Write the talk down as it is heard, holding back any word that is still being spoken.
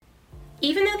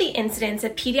Even though the incidence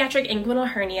of pediatric inguinal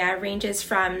hernia ranges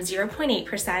from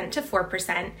 0.8% to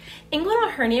 4%, inguinal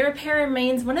hernia repair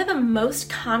remains one of the most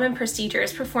common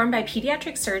procedures performed by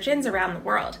pediatric surgeons around the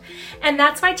world. And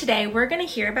that's why today we're going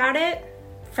to hear about it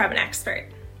from an expert.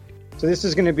 So this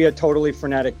is going to be a totally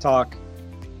frenetic talk,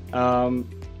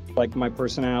 like my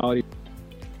personality.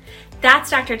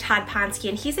 That's Dr. Todd Ponsky,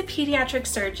 and he's a pediatric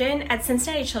surgeon at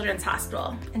Cincinnati Children's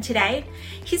Hospital. And today,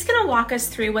 he's going to walk us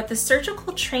through what the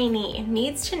surgical trainee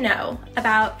needs to know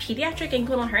about pediatric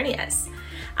inguinal hernias.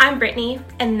 I'm Brittany,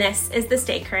 and this is the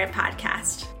Stay Current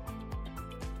podcast.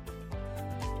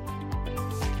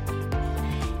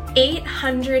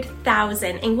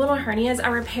 800,000 inguinal hernias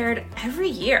are repaired every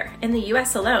year in the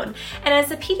US alone. And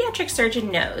as a pediatric surgeon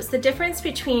knows, the difference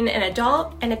between an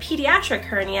adult and a pediatric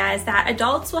hernia is that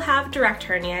adults will have direct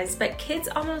hernias, but kids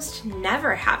almost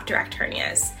never have direct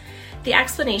hernias. The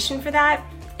explanation for that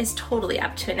is totally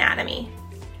up to anatomy.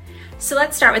 So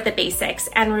let's start with the basics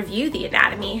and review the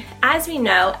anatomy. As we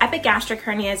know, epigastric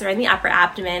hernias are in the upper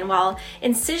abdomen, while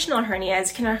incisional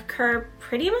hernias can occur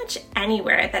pretty much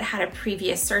anywhere that had a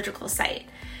previous surgical site.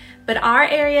 But our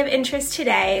area of interest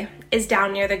today is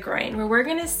down near the groin, where we're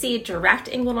going to see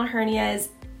direct inguinal hernias,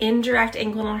 indirect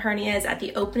inguinal hernias at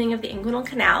the opening of the inguinal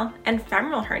canal, and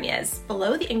femoral hernias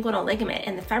below the inguinal ligament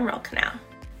in the femoral canal.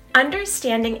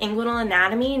 Understanding inguinal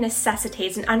anatomy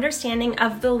necessitates an understanding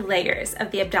of the layers of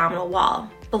the abdominal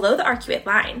wall below the arcuate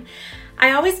line.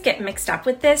 I always get mixed up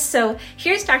with this, so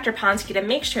here's Dr. Ponsky to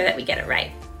make sure that we get it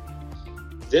right.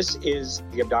 This is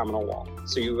the abdominal wall.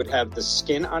 So you would have the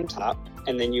skin on top,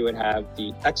 and then you would have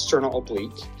the external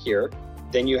oblique here.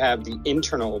 Then you have the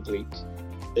internal oblique,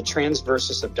 the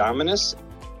transversus abdominis,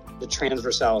 the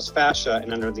transversalis fascia,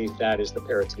 and underneath that is the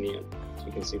peritoneum. So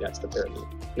you can see that's the peritoneum.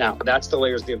 Now, that's the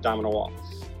layers of the abdominal wall.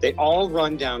 They all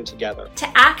run down together.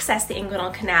 To access the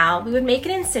inguinal canal, we would make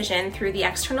an incision through the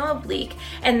external oblique,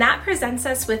 and that presents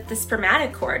us with the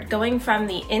spermatic cord going from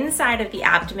the inside of the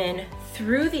abdomen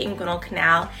through the inguinal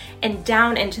canal and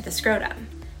down into the scrotum.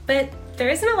 But there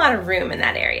isn't a lot of room in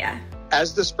that area.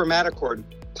 As the spermatic cord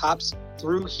pops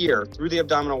through here, through the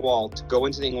abdominal wall to go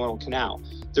into the inguinal canal,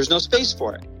 there's no space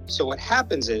for it. So what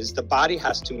happens is the body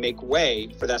has to make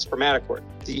way for that spermatic cord.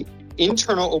 The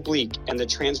internal oblique and the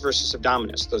transversus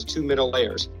abdominis, those two middle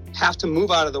layers, have to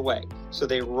move out of the way. So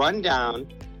they run down,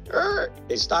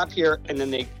 they stop here, and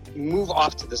then they move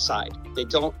off to the side. They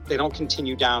don't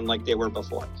continue down like they were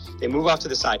before. They move off to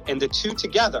the side. And the two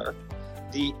together,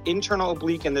 the internal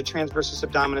oblique and the transversus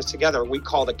abdominis together, we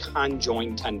call the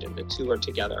conjoined tendon. The two are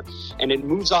together. And it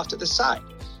moves off to the side.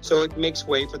 So it makes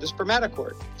way for the spermatic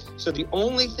cord. So the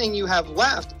only thing you have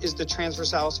left is the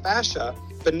transversalis fascia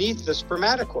beneath the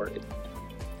spermatic cord.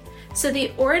 So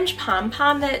the orange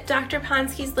pom-pom that Dr.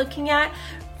 Ponsky's looking at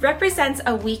represents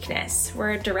a weakness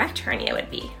where a direct hernia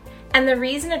would be. And the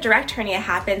reason a direct hernia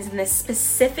happens in this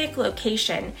specific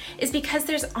location is because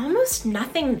there's almost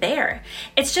nothing there.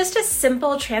 It's just a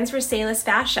simple transversalis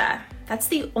fascia. That's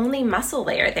the only muscle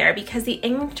layer there because the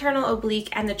internal oblique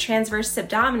and the transversus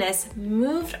abdominis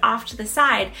moved off to the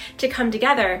side to come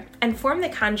together and form the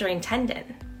conjoined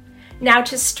tendon. Now,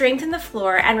 to strengthen the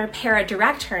floor and repair a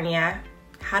direct hernia,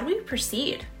 how do we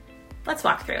proceed? Let's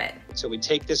walk through it. So we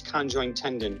take this conjoined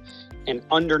tendon, and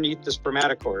underneath the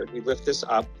spermatic cord, we lift this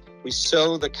up. We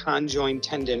sew the conjoined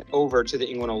tendon over to the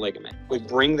inguinal ligament. We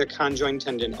bring the conjoined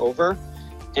tendon over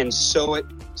and sew it,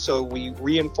 so we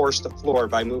reinforce the floor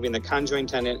by moving the conjoined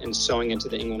tendon and sewing it to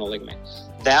the inguinal ligament.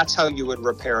 That's how you would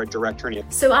repair a direct hernia.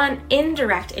 So on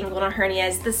indirect inguinal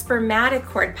hernias, the spermatic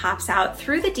cord pops out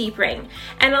through the deep ring,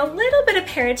 and a little bit of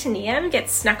peritoneum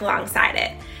gets snuck alongside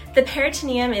it. The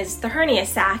peritoneum is the hernia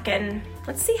sac, and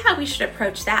let's see how we should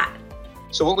approach that.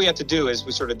 So what we have to do is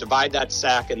we sort of divide that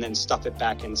sac and then stuff it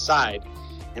back inside.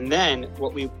 And then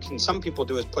what some people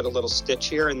do is put a little stitch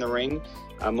here in the ring.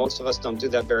 Most of us don't do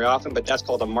that very often, but that's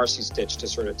called a Marcy stitch to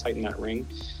sort of tighten that ring.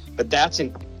 But that's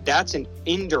an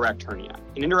indirect hernia.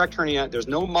 An indirect hernia, there's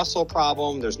no muscle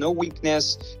problem, there's no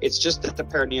weakness. It's just that the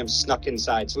peritoneum snuck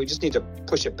inside. So we just need to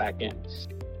push it back in.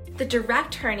 The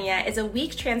direct hernia is a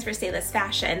weak transversalis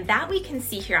fascia, and that we can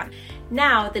see here.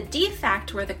 Now, the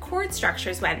defect where the cord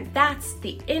structures went, that's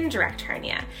the indirect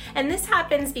hernia. And this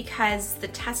happens because the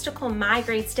testicle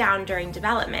migrates down during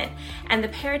development, and the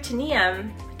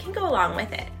peritoneum can go along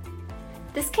with it.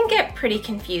 This can get pretty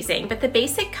confusing, but the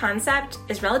basic concept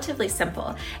is relatively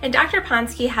simple, and Dr.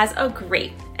 Ponsky has a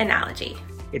great analogy.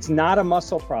 It's not a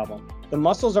muscle problem. The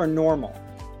muscles are normal.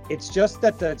 It's just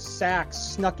that the sac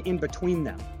snuck in between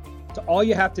them. So all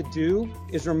you have to do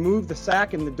is remove the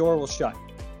sac and the door will shut,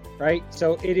 right?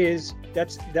 So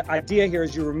that's the idea here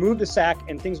is you remove the sac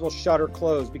and things will shut or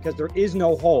close because there is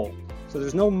no hole. So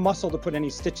there's no muscle to put any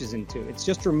stitches into. It's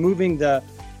just removing the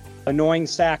annoying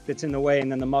sac that's in the way,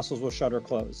 and then the muscles will shut or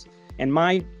close. And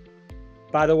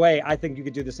by the way, I think you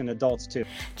could do this in adults too.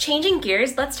 Changing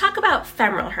gears, let's talk about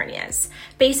femoral hernias.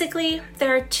 Basically,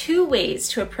 there are two ways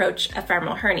to approach a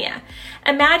femoral hernia.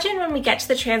 Imagine when we get to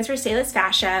the transversalis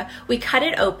fascia, we cut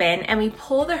it open and we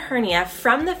pull the hernia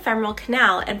from the femoral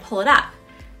canal and pull it up.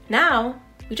 Now,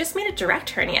 we just made a direct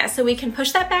hernia, so we can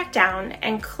push that back down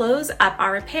and close up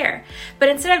our repair. But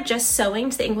instead of just sewing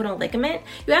to the inguinal ligament,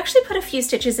 you actually put a few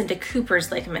stitches into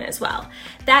Cooper's ligament as well.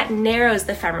 That narrows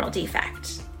the femoral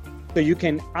defect. So you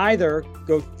can either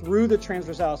go through the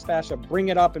transversalis fascia, bring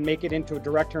it up and make it into a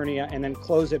direct hernia, and then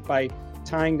close it by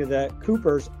tying to the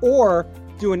Cooper's, or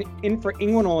do an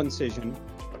infrainguinal incision,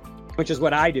 which is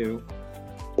what I do.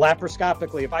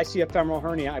 Laparoscopically, if I see a femoral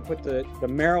hernia, I put the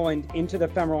Maryland into the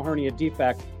femoral hernia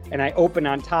defect, and I open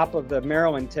on top of the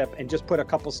Maryland tip and just put a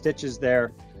couple stitches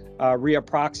there,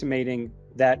 reapproximating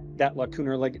that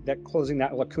lacunar, closing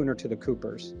that lacunar to the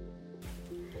Cooper's.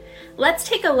 Let's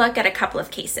take a look at a couple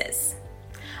of cases.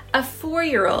 A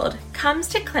 4-year-old comes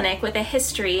to clinic with a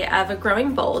history of a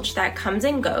growing bulge that comes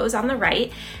and goes on the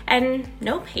right and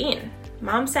no pain.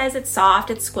 Mom says it's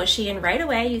soft, it's squishy, and right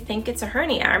away you think it's a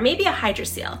hernia or maybe a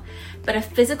hydrocele, but a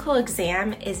physical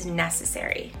exam is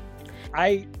necessary.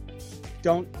 I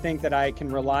don't think that I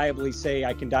can reliably say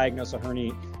I can diagnose a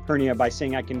hernia by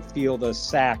saying I can feel the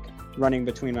sac running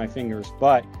between my fingers,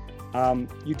 but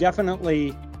you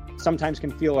definitely sometimes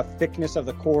can feel a thickness of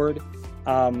the cord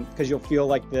because you'll feel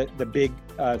like the big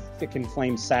thick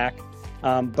inflamed sac,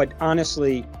 but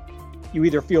honestly, you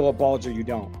either feel a bulge or you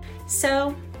don't.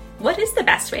 So, what is the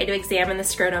best way to examine the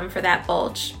scrotum for that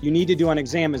bulge? You need to do an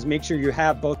exam is make sure you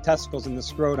have both testicles in the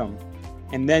scrotum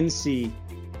and then see,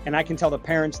 and I can tell the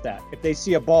parents that. If they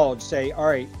see a bulge, say, all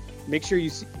right, make sure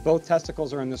you see both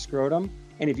testicles are in the scrotum,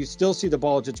 and if you still see the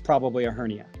bulge, it's probably a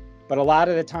hernia. But a lot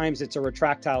of the times it's a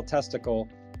retractile testicle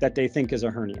that they think is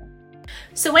a hernia.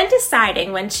 So when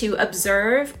deciding when to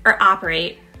observe or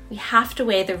operate, we have to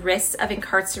weigh the risks of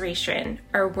incarceration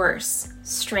or worse,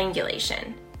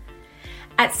 strangulation.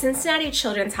 At Cincinnati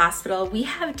Children's Hospital, we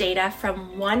have data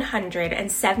from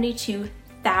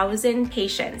 172,000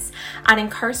 patients on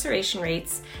incarceration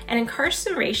rates, and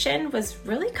incarceration was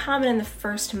really common in the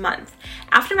first month.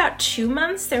 After about 2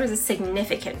 months, there was a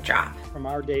significant drop. From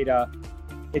our data,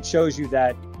 it shows you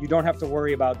that you don't have to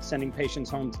worry about sending patients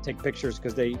home to take pictures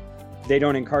because they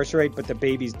don't incarcerate, but the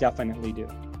babies definitely do,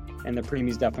 and the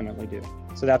preemies definitely do.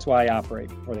 So that's why I operate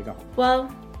before they go home. Well,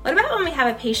 what about when we have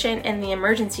a patient in the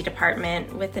emergency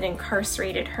department with an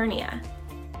incarcerated hernia?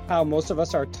 How most of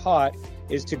us are taught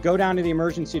is to go down to the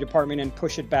emergency department and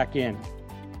push it back in.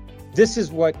 This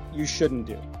is what you shouldn't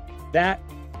do. That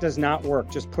does not work,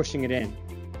 just pushing it in.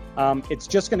 It's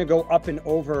just going to go up and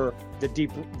over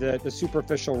the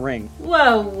superficial ring.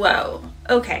 Whoa.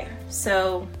 Okay,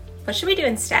 so what should we do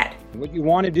instead? What you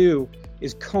want to do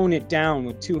is cone it down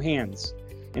with 2 hands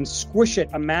and squish it.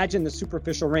 Imagine the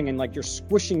superficial ring and like you're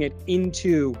squishing it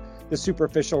into the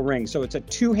superficial ring. So it's a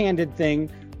 2-handed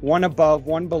thing, one above,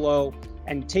 one below,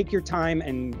 and take your time,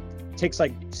 and it takes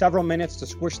like several minutes to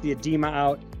squish the edema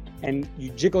out, and you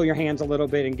jiggle your hands a little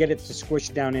bit and get it to squish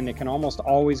down, and it can almost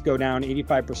always go down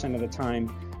 85% of the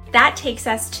time. That takes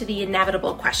us to the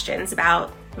inevitable questions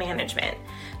about management.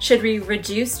 Should we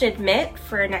reduce and admit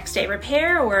for a next day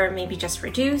repair, or maybe just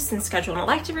reduce and schedule an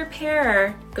elective repair,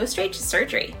 or go straight to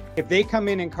surgery? If they come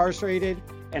in incarcerated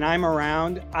and I'm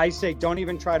around, I say don't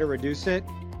even try to reduce it.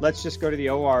 Let's just go to the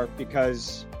OR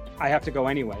because I have to go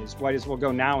anyways. Might as well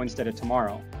go now instead of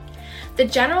tomorrow. The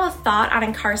general thought on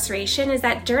incarceration is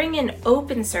that during an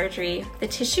open surgery, the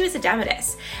tissue is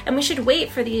edematous, and we should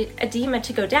wait for the edema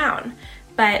to go down.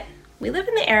 But we live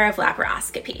in the era of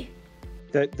laparoscopy.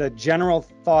 The general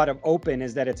thought of open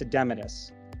is that it's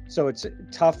edematous. So it's a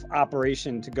tough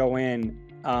operation to go in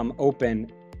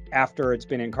open after it's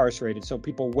been incarcerated. So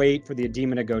people wait for the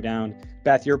edema to go down.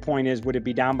 Beth, your point is, would it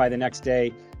be down by the next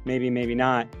day? Maybe, maybe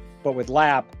not. But with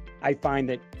lap, I find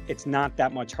that it's not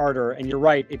that much harder. And you're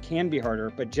right, it can be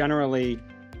harder, but generally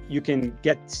you can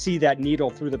see that needle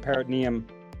through the peritoneum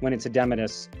when it's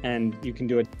edematous, and you can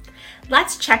do it.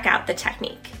 Let's check out the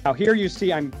technique. Now here you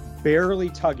see I'm barely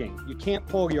tugging. You can't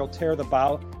pull, you'll tear the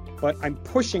bowel, but I'm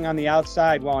pushing on the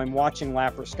outside while I'm watching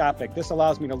laparoscopic. This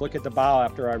allows me to look at the bowel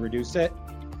after I reduce it,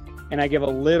 and I give a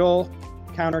little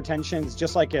counter tension. It's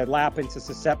just like a lap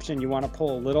intussusception. You want to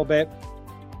pull a little bit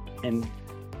and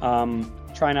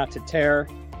try not to tear,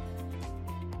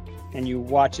 and you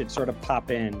watch it sort of pop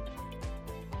in.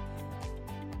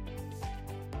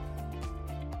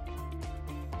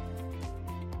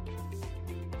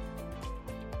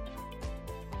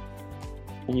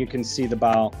 and you can see the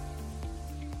bowel.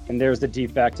 And there's the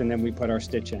defect, and then we put our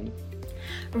stitch in.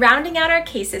 Rounding out our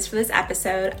cases for this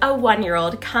episode, a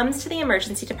 1-year-old comes to the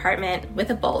emergency department with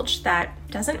a bulge that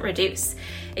doesn't reduce.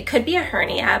 It could be a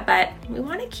hernia, but we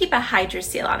want to keep a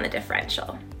hydrocele on the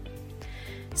differential.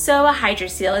 So a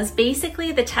hydrocele is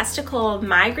basically the testicle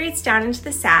migrates down into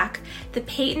the sac, the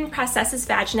patent processus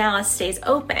vaginalis stays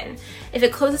open. If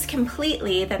it closes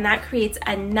completely, then that creates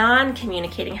a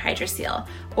non-communicating hydrocele,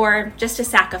 or just a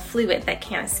sac of fluid that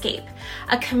can't escape.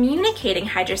 A communicating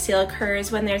hydrocele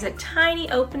occurs when there's a tiny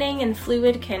opening and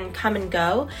fluid can come and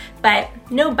go, but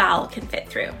no bowel can fit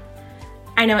through.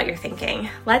 I know what you're thinking.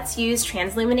 Let's use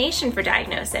translumination for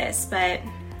diagnosis, but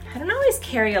I don't always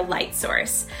carry a light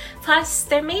source. Plus,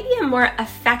 there may be a more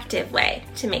effective way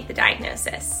to make the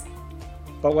diagnosis.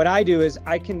 But what I do is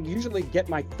I can usually get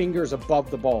my fingers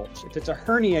above the bulge. If it's a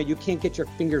hernia, you can't get your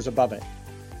fingers above it.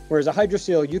 Whereas a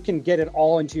hydrocele, you can get it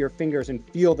all into your fingers and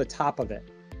feel the top of it.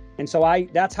 And so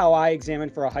that's how I examine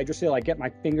for a hydrocele. I get my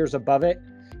fingers above it,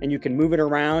 and you can move it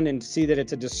around and see that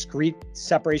it's a discrete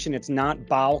separation. It's not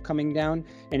bowel coming down.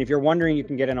 And if you're wondering, you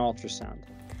can get an ultrasound.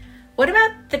 What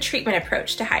about the treatment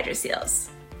approach to hydroceles?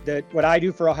 What I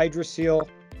do for a hydrocele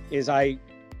is I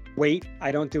wait.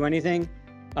 I don't do anything.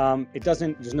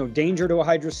 There's no danger to a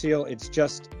hydrocele. It's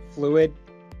just fluid.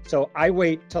 So I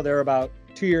wait till they're about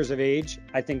 2 years of age.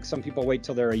 I think some people wait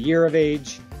till they're a year of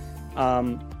age.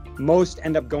 Most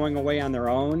end up going away on their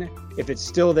own. If it's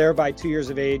still there by 2 years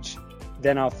of age,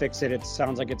 then I'll fix it. It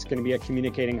sounds like it's going to be a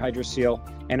communicating hydrocele.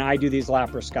 And I do these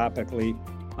laparoscopically.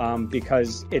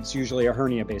 Because it's usually a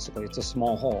hernia, basically. It's a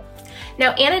small hole.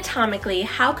 Now, anatomically,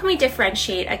 how can we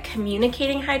differentiate a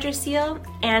communicating hydrocele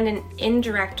and an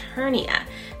indirect hernia?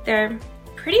 They're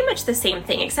pretty much the same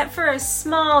thing, except for a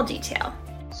small detail.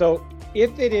 So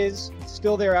if it is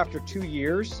still there after 2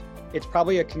 years, it's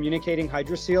probably a communicating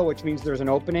hydrocele, which means there's an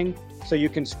opening. So you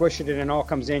can squish it and it all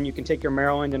comes in. You can take your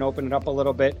Maryland and open it up a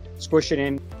little bit, squish it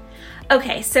in.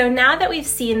 Okay, so now that we've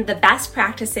seen the best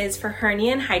practices for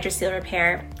hernia and hydrocele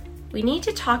repair, we need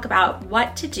to talk about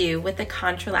what to do with the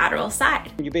contralateral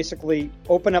side. You basically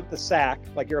open up the sac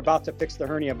like you're about to fix the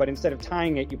hernia, but instead of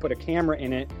tying it, you put a camera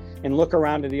in it and look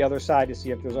around to the other side to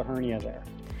see if there's a hernia there.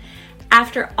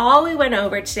 After all we went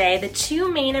over today, the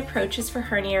two main approaches for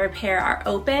hernia repair are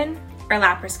open or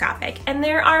laparoscopic, and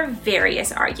there are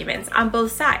various arguments on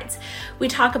both sides. We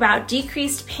talk about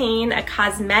decreased pain, a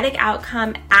cosmetic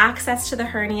outcome, access to the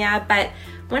hernia, but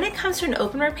when it comes to an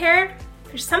open repair,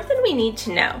 there's something we need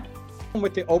to know.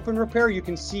 With the open repair, you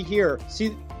can see here,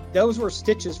 those were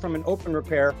stitches from an open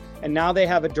repair, and now they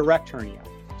have a direct hernia.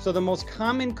 So the most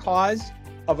common cause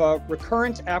of a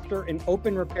recurrence after an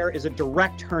open repair is a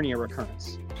direct hernia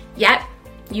recurrence. Yep,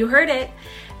 you heard it.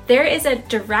 There is a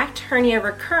direct hernia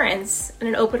recurrence in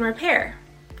an open repair.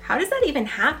 How does that even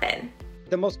happen?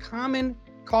 The most common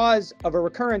cause of a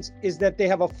recurrence is that they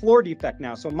have a floor defect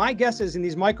now. So my guess is in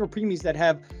these micropremies that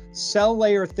have cell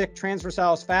layer thick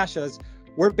transversalis fascias,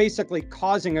 we're basically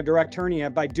causing a direct hernia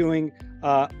by doing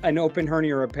an open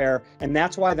hernia repair, and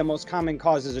that's why the most common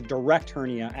cause is a direct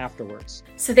hernia afterwards.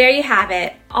 So there you have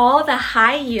it, all the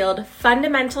high-yield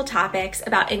fundamental topics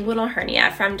about inguinal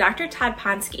hernia from Dr. Todd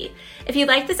Ponsky. If you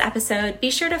like this episode,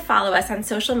 be sure to follow us on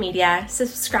social media,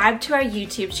 subscribe to our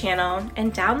YouTube channel,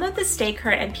 and download the Stay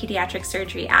Current and Pediatric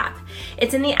Surgery app.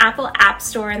 It's in the Apple App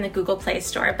Store and the Google Play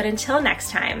Store, but until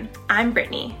next time, I'm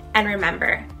Brittany, and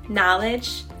remember,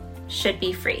 knowledge should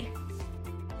be free.